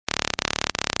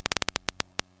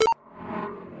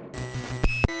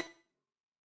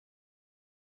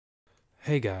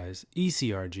Hey guys,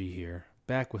 ECRG here,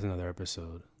 back with another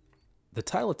episode. The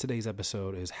title of today's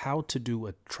episode is How to Do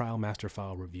a Trial Master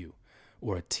File Review,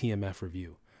 or a TMF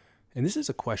review. And this is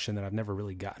a question that I've never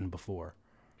really gotten before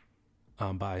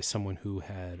by someone who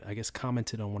had,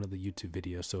 commented on one of the YouTube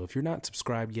videos. So if you're not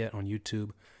subscribed yet on YouTube,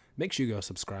 make sure you go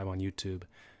subscribe on YouTube.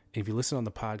 And if you listen on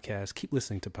the podcast, keep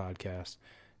listening to podcasts.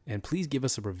 And please give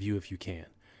us a review if you can.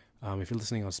 If you're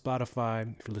listening on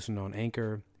Spotify, if you're listening on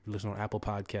Anchor, if you're listening on Apple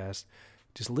Podcasts,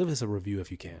 just leave us a review if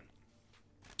you can.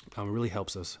 It really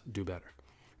helps us do better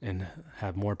and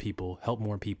help more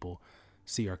people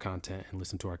see our content and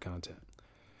listen to our content.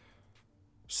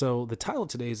 So the title of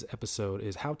today's episode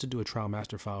is How to Do a Trial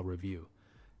Master File Review.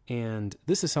 And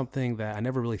this is something that I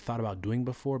never really thought about doing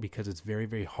before because it's very,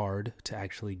 very hard to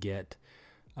actually get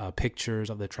pictures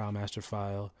of the trial master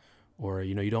file, or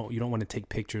you don't want to take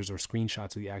pictures or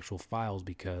screenshots of the actual files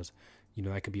because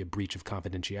that could be a breach of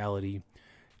confidentiality.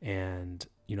 And,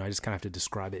 I just kind of have to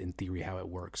describe it in theory how it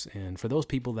works. And for those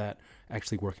people that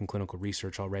actually work in clinical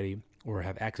research already or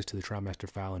have access to the trial master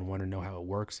file and want to know how it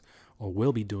works or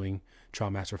will be doing trial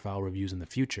master file reviews in the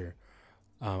future,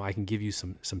 I can give you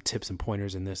some tips and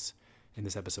pointers in this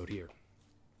episode here.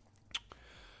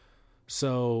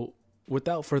 So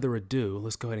without further ado,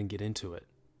 let's go ahead and get into it.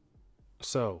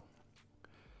 So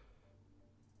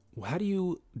how do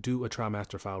you do a trial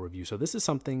master file review? So this is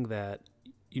something that,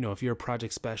 if you're a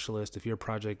project specialist, if you're a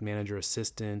project manager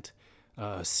assistant,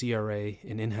 a CRA,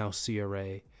 an in-house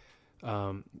CRA,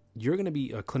 you're going to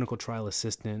be a clinical trial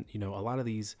assistant. A lot of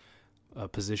these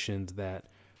positions that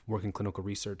work in clinical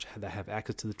research that have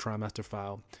access to the trial master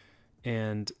file.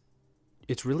 And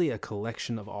it's really a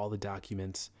collection of all the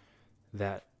documents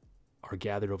that are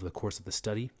gathered over the course of the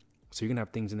study. So you're going to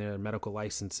have things in there, medical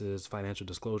licenses, financial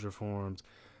disclosure forms,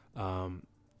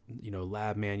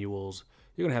 lab manuals.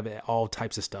 You're going to have all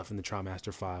types of stuff in the trial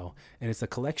master file. And it's a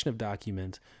collection of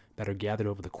documents that are gathered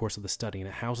over the course of the study, and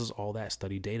it houses all that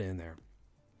study data in there,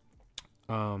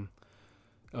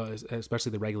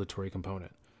 especially the regulatory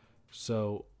component.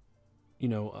 So,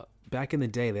 back in the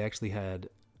day, they actually had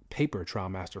paper trial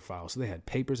master files. So they had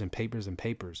papers and papers and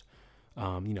papers,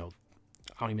 I don't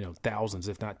even know, thousands,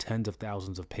 if not tens of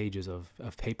thousands of pages of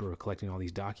paper collecting all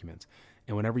these documents.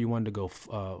 And whenever you wanted to go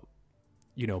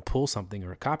pull something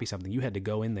or copy something, you had to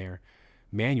go in there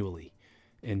manually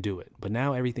and do it. But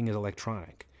now everything is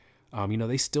electronic.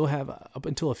 They still have, up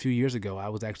until a few years ago, I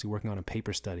was actually working on a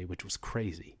paper study, which was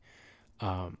crazy.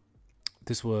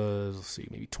 This was,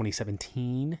 maybe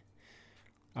 2017.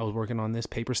 I was working on this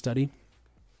paper study.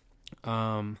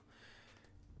 Now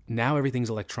everything's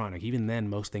electronic. Even then,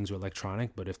 most things were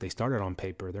electronic, but if they started on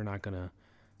paper, they're not going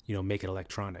to, make it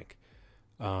electronic.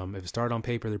 If it started on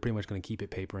paper, they're pretty much going to keep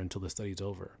it paper until the study's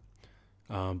over.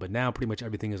 But now pretty much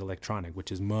everything is electronic,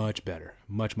 which is much better,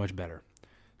 much, much better.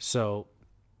 So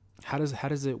how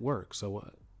does it work?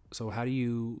 So how do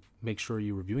you make sure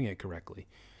you're reviewing it correctly?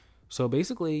 So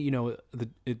basically, on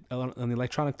the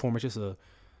electronic form, it's just a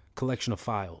collection of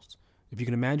files. If you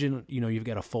can imagine, you've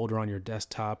got a folder on your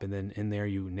desktop, and then in there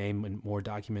you name more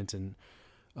documents, and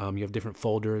you have different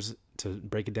folders to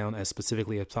break it down as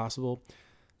specifically as possible.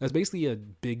 That's basically a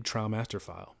big trial master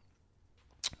file,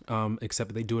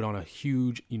 except they do it on a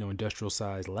huge, industrial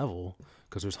size level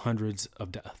because there's hundreds of,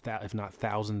 if not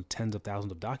thousands, tens of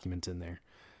thousands of documents in there.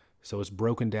 So it's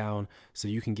broken down so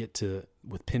you can get to,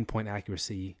 with pinpoint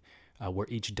accuracy, where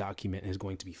each document is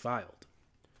going to be filed.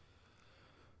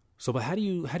 So, but how do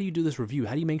you do this review?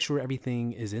 How do you make sure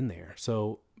everything is in there?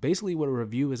 So basically what a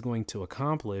review is going to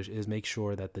accomplish is make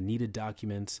sure that the needed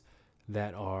documents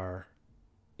that are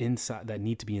inside, that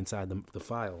need to be inside the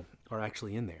file, are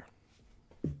actually in there.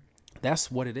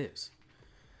 That's what it is.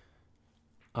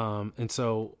 And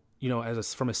so,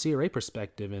 from a CRA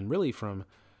perspective, and really from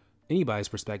anybody's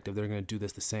perspective, they're going to do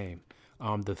this the same.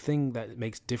 The thing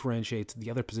that differentiates the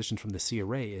other positions from the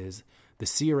CRA is the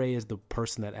CRA is the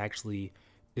person that actually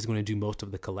is going to do most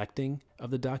of the collecting of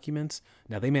the documents.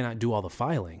 Now, they may not do all the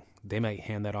filing. They might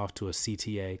hand that off to a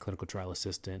CTA, clinical trial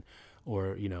assistant,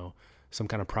 or, some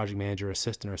kind of project manager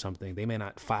assistant or something. They may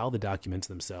not file the documents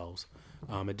themselves.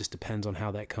 It just depends on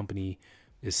how that company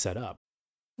is set up.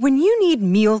 When you need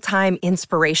mealtime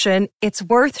inspiration, it's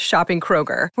worth shopping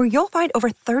Kroger, where you'll find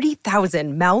over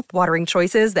 30,000 mouth-watering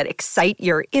choices that excite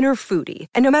your inner foodie.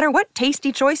 And no matter what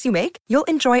tasty choice you make, you'll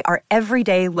enjoy our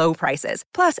everyday low prices,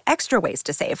 plus extra ways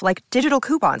to save, like digital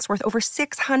coupons worth over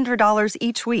 $600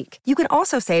 each week. You can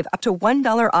also save up to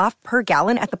 $1 off per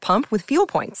gallon at the pump with fuel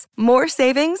points. More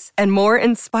savings and more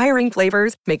inspiring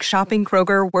flavors make shopping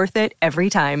Kroger worth it every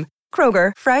time.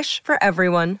 Kroger, fresh for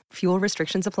everyone. Fuel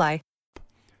restrictions apply.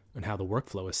 And how the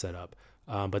workflow is set up.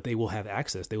 but they will have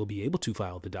access. They will be able to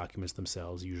file the documents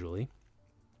themselves usually.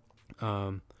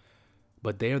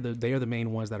 But they are the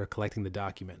main ones that are collecting the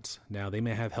documents. Now, they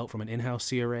may have help from an in-house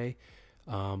CRA,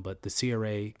 but the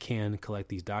CRA can collect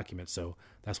these documents. So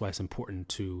that's why it's important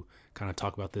to kind of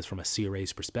talk about this from a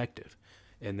CRA's perspective.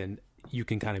 And then you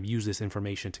can kind of use this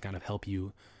information to kind of help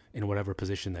you in whatever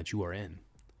position that you are in.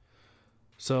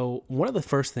 So one of the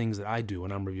first things that I do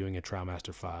when I'm reviewing a trial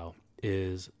master file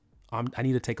is I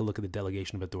need to take a look at the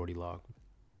delegation of authority log.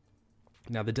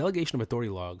 Now, the delegation of authority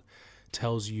log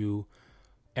tells you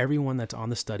everyone that's on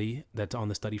the study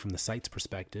from the site's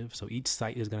perspective. So each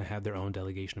site is going to have their own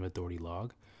delegation of authority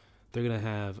log. They're going to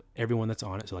have everyone that's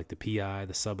on it. So like the PI,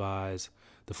 the sub-Is,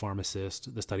 the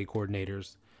pharmacist, the study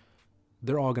coordinators,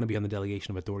 they're all going to be on the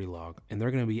delegation of authority log, and they're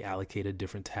going to be allocated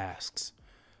different tasks.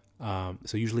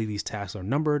 So usually these tasks are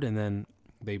numbered and then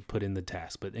they put in the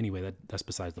task. But anyway, that's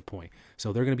besides the point.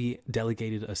 So they're going to be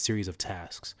delegated a series of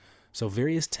tasks. So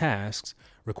various tasks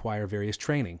require various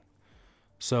training.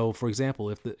 So, for example,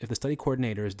 if the study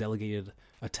coordinator is delegated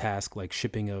a task like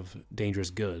shipping of dangerous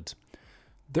goods,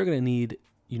 they're going to need,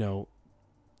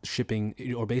 shipping,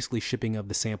 or basically shipping of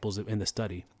the samples in the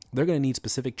study. They're going to need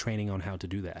specific training on how to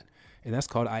do that. And that's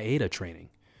called IATA training,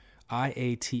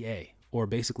 IATA, or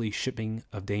basically shipping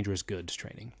of dangerous goods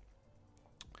training.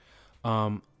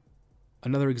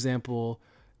 Another example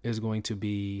is going to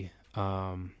be,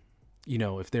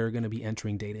 if they're going to be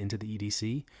entering data into the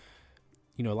EDC,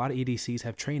 a lot of EDCs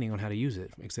have training on how to use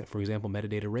it, except, for example,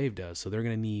 Metadata Rave does. So they're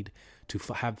going to need to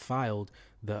have filed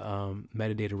the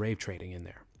Metadata Rave training in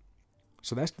there.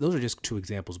 So those are just two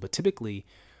examples. But typically,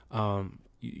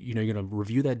 you're going to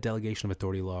review that delegation of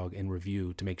authority log and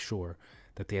review to make sure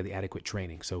that they have the adequate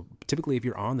training. So typically, if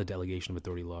you're on the delegation of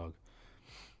authority log,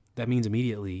 that means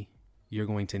immediately you're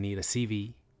going to need a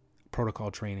CV,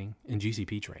 protocol training, and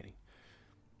GCP training.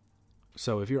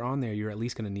 So if you're on there, you're at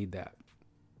least going to need that.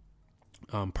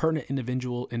 Pertinent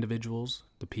individuals,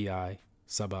 the PI,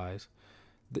 sub-Is,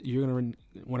 you're going to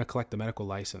want to collect the medical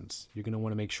license. You're going to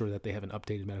want to make sure that they have an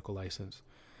updated medical license.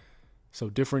 So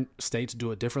different states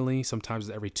do it differently. Sometimes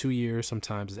it's every 2 years,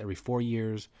 sometimes it's every 4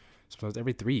 years, sometimes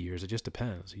every 3 years. It just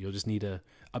depends. You'll just need a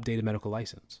updated medical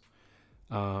license.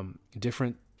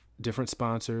 Different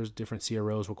sponsors, different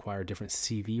CROs require different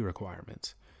CV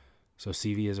requirements. So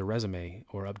CV is a resume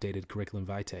or updated curriculum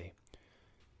vitae.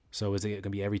 So is it going to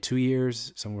be every 2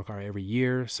 years? Some require every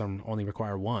year. Some only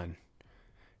require one.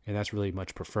 And that's really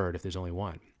much preferred if there's only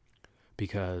one,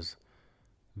 because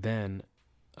then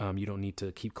you don't need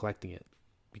to keep collecting it,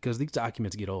 because these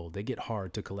documents get old. They get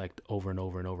hard to collect over and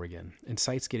over and over again, and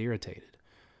sites get irritated.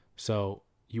 So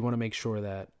you want to make sure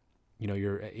that,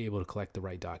 you're able to collect the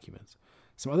right documents.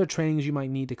 Some other trainings you might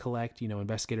need to collect,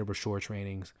 investigator brochure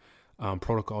trainings,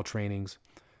 protocol trainings.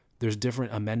 There's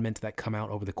different amendments that come out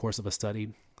over the course of a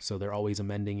study, so they're always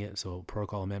amending it. So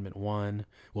protocol amendment 1,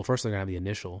 well, first they're going to have the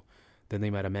initial, then they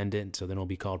might amend it, so then it'll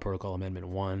be called protocol amendment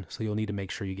 1. So you'll need to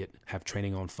make sure you have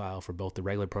training on file for both the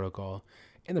regular protocol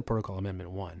and the protocol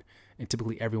amendment 1. And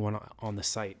typically everyone on the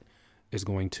site is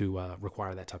going to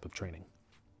require that type of training.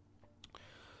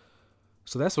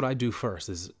 So that's what I do first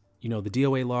is, the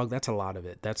DOA log, that's a lot of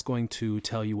it. That's going to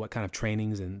tell you what kind of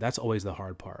trainings, and that's always the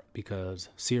hard part, because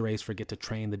CRAs forget to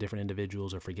train the different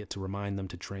individuals or forget to remind them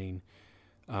to train.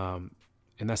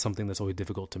 And that's something that's always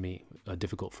difficult for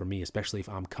me, especially if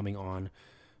I'm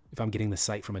getting the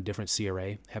site from a different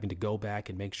CRA, having to go back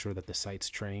and make sure that the site's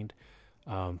trained,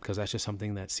 because that's just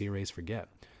something that CRAs forget.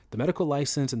 The medical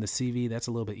license and the CV, that's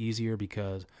a little bit easier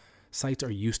because sites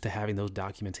are used to having those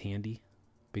documents handy,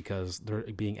 because they're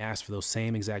being asked for those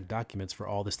same exact documents for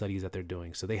all the studies that they're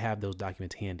doing. So they have those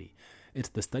documents handy. It's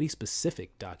the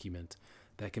study-specific document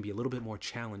that can be a little bit more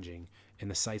challenging, and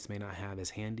the sites may not have as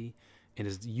handy, and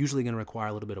is usually going to require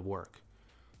a little bit of work.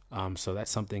 So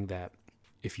that's something that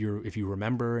if you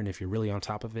remember, and if you're really on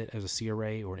top of it as a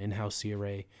CRA or an in-house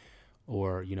CRA,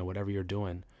 or whatever you're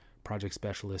doing, project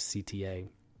specialist, CTA,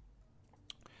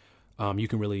 you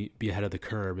can really be ahead of the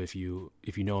curve if you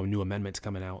know a new amendment's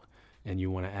coming out and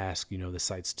you want to ask the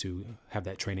sites to have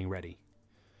that training ready.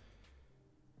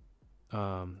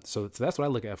 So that's what I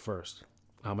look at first.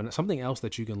 And something else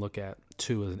that you can look at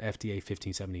too is an FDA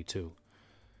 1572.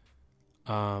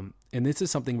 And this is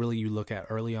something really you look at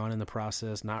early on in the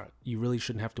process. You really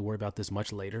shouldn't have to worry about this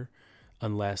much later,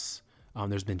 unless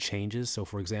there's been changes. So,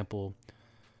 for example,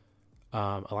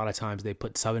 a lot of times they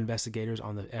put sub-investigators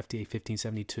on the FDA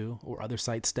 1572 or other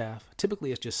site staff.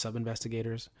 Typically, it's just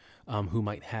sub-investigators who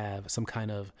might have some kind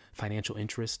of financial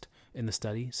interest in the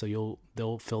study. So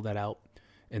they'll fill that out,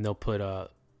 and they'll put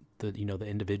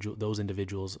those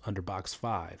individuals under box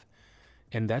 5.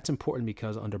 And that's important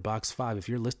because under box 5, if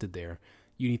you're listed there,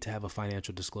 you need to have a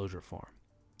financial disclosure form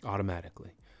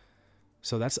automatically.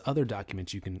 So that's other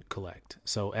documents you can collect.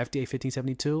 So FDA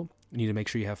 1572, you need to make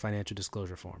sure you have financial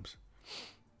disclosure forms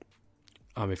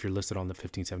if you're listed on the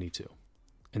 1572.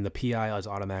 And the PI is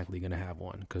automatically going to have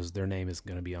one because their name is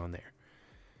going to be on there.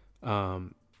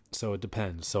 So it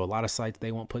depends. So a lot of sites,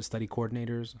 they won't put study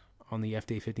coordinators on the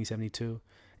FDA 1572.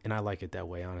 And I like it that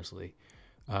way, honestly,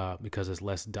 because it's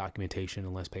less documentation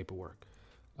and less paperwork.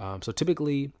 So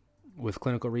typically with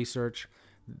clinical research,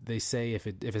 they say if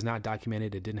it's not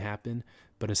documented, it didn't happen.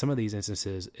 But in some of these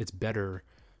instances, it's better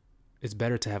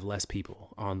to have less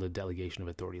people on the delegation of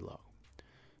authority log.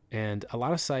 And a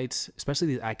lot of sites, especially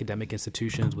these academic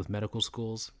institutions with medical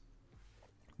schools,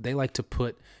 they like to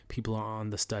put people on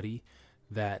the study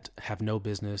that have no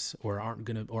business or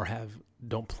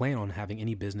don't plan on having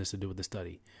any business to do with the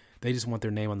study. They just want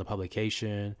their name on the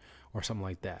publication or something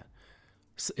like that.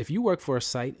 So if you work for a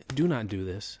site, do not do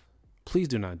this. Please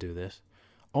do not do this.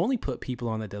 Only put people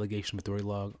on that delegation of authority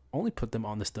log. Only put them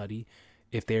on the study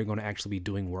if they're going to actually be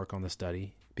doing work on the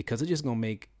study, because it's just going to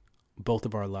make both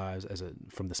of our lives,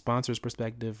 from the sponsor's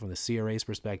perspective, from the CRA's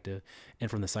perspective,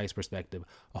 and from the site's perspective,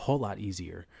 a whole lot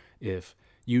easier if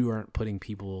you aren't putting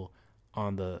people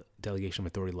on the delegation of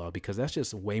authority log, because that's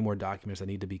just way more documents that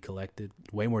need to be collected,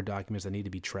 way more documents that need to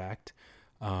be tracked.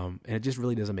 And it just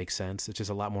really doesn't make sense. It's just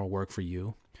a lot more work for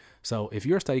you. So if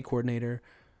you're a study coordinator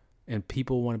and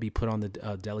people want to be put on the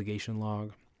delegation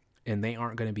log and they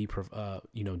aren't going to be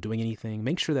doing anything,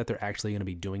 make sure that they're actually going to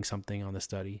be doing something on the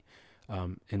study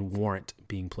and warrant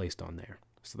being placed on there.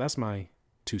 So that's my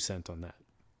 2 cents on that.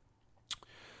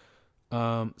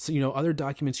 So, other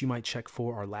documents you might check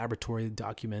for are laboratory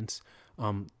documents.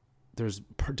 There's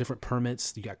different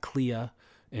permits. You got CLIA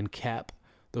and CAP.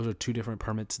 Those are 2 different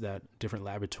permits that different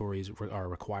laboratories are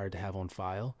required to have on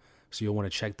file. So you'll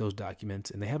want to check those documents,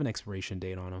 and they have an expiration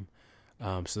date on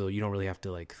them. So you don't really have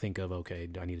to think of, okay,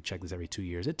 I need to check this every 2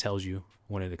 years. It tells you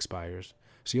when it expires.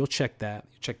 So you'll check that.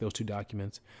 You check those 2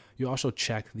 documents. You also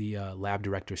check the lab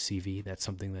director CV. That's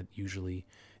something that usually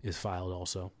is filed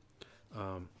also.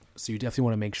 So you definitely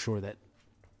want to make sure that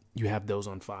you have those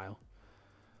on file.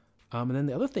 And then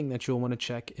the other thing that you'll want to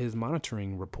check is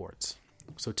monitoring reports.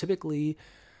 So typically,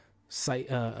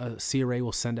 a CRA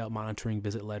will send out monitoring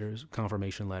visit letters,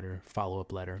 confirmation letter,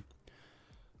 follow-up letter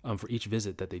for each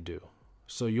visit that they do.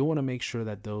 So you'll want to make sure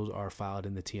that those are filed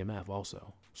in the TMF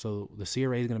also. So the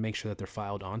CRA is going to make sure that they're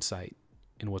filed on site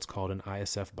in what's called an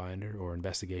ISF binder or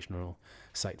investigational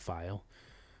site file.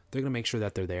 They're going to make sure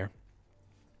that they're there.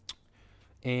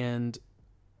 And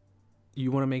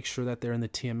you want to make sure that they're in the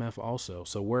TMF also.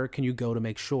 So where can you go to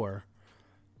make sure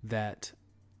that,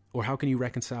 or how can you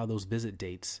reconcile those visit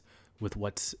dates with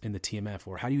what's in the TMF?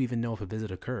 Or how do you even know if a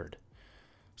visit occurred?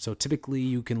 So typically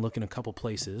you can look in a couple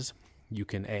places. You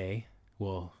can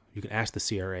ask the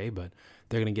CRA, but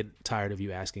they're going to get tired of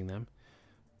you asking them.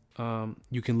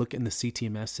 You can look in the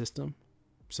CTMS system.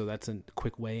 So that's a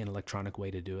quick way, an electronic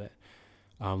way to do it.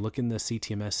 Look in the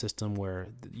CTMS system where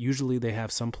usually they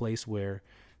have some place where,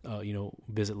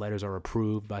 visit letters are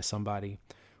approved by somebody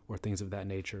or things of that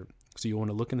nature. So you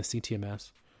want to look in the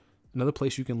CTMS. Another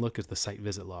place you can look is the site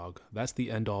visit log. That's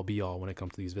the end all be all when it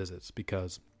comes to these visits,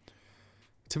 because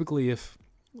typically if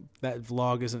that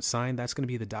log isn't signed, that's going to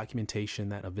be the documentation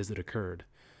that a visit occurred.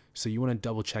 So you want to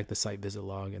double check the site visit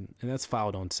log, and that's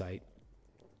filed on site.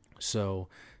 So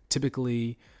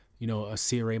typically, a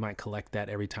CRA might collect that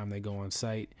every time they go on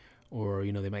site, or,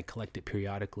 they might collect it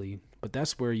periodically. But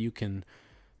that's where you can,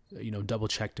 double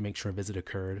check to make sure a visit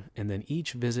occurred. And then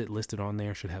each visit listed on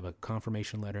there should have a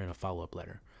confirmation letter and a follow-up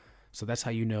letter. So that's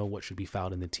how you know what should be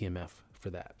filed in the TMF for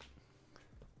that.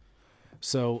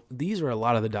 So these are a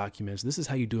lot of the documents. This is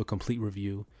how you do a complete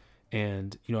review.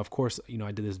 And, of course,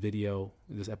 I did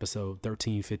this episode,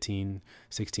 13, 15,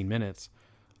 16 minutes.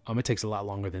 It takes a lot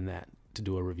longer than that to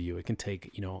do a review. It can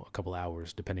take, a couple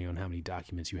hours depending on how many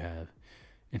documents you have.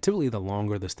 And typically the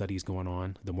longer the study's going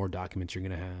on, the more documents you're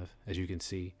going to have, as you can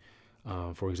see.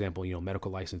 For example,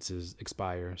 medical licenses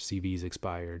expire, CVs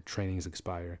expire, trainings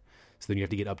expire. So then you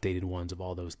have to get updated ones of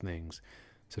all those things.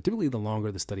 So typically the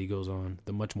longer the study goes on,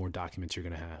 the much more documents you're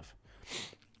going to have.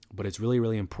 But it's really,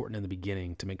 really important in the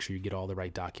beginning to make sure you get all the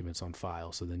right documents on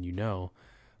file. So then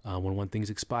when one thing's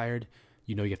expired,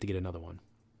 you have to get another one.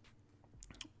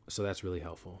 So that's really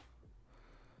helpful.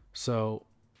 So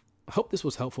I hope this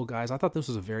was helpful, guys. I thought this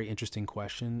was a very interesting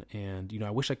question. And,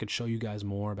 I wish I could show you guys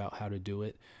more about how to do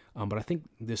it. But I think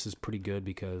this is pretty good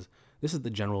because this is the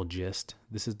general gist.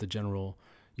 This is the general,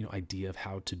 idea of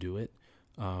how to do it.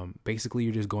 Basically,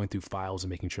 you're just going through files and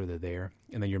making sure they're there,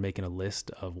 and then you're making a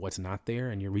list of what's not there,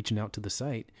 and you're reaching out to the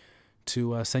site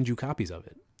to send you copies of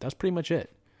it. That's pretty much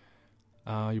it.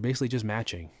 You're basically just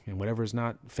matching, and whatever is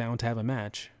not found to have a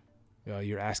match,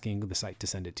 you're asking the site to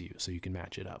send it to you so you can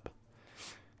match it up.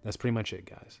 That's pretty much it,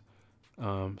 guys.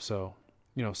 So,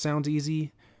 sounds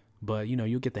easy, but,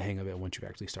 you'll get the hang of it once you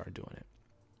actually start doing it.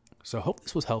 So I hope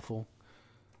this was helpful.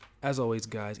 As always,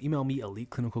 guys, email me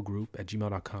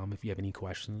eliteclinicalgroup@gmail.com if you have any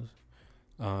questions.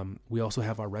 We also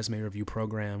have our resume review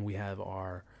program. We have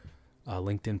our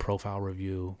LinkedIn profile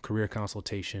review, career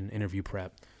consultation, interview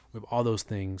prep. We have all those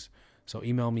things. So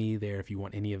email me there if you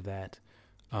want any of that.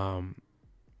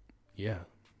 Yeah.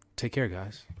 Take care,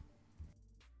 guys.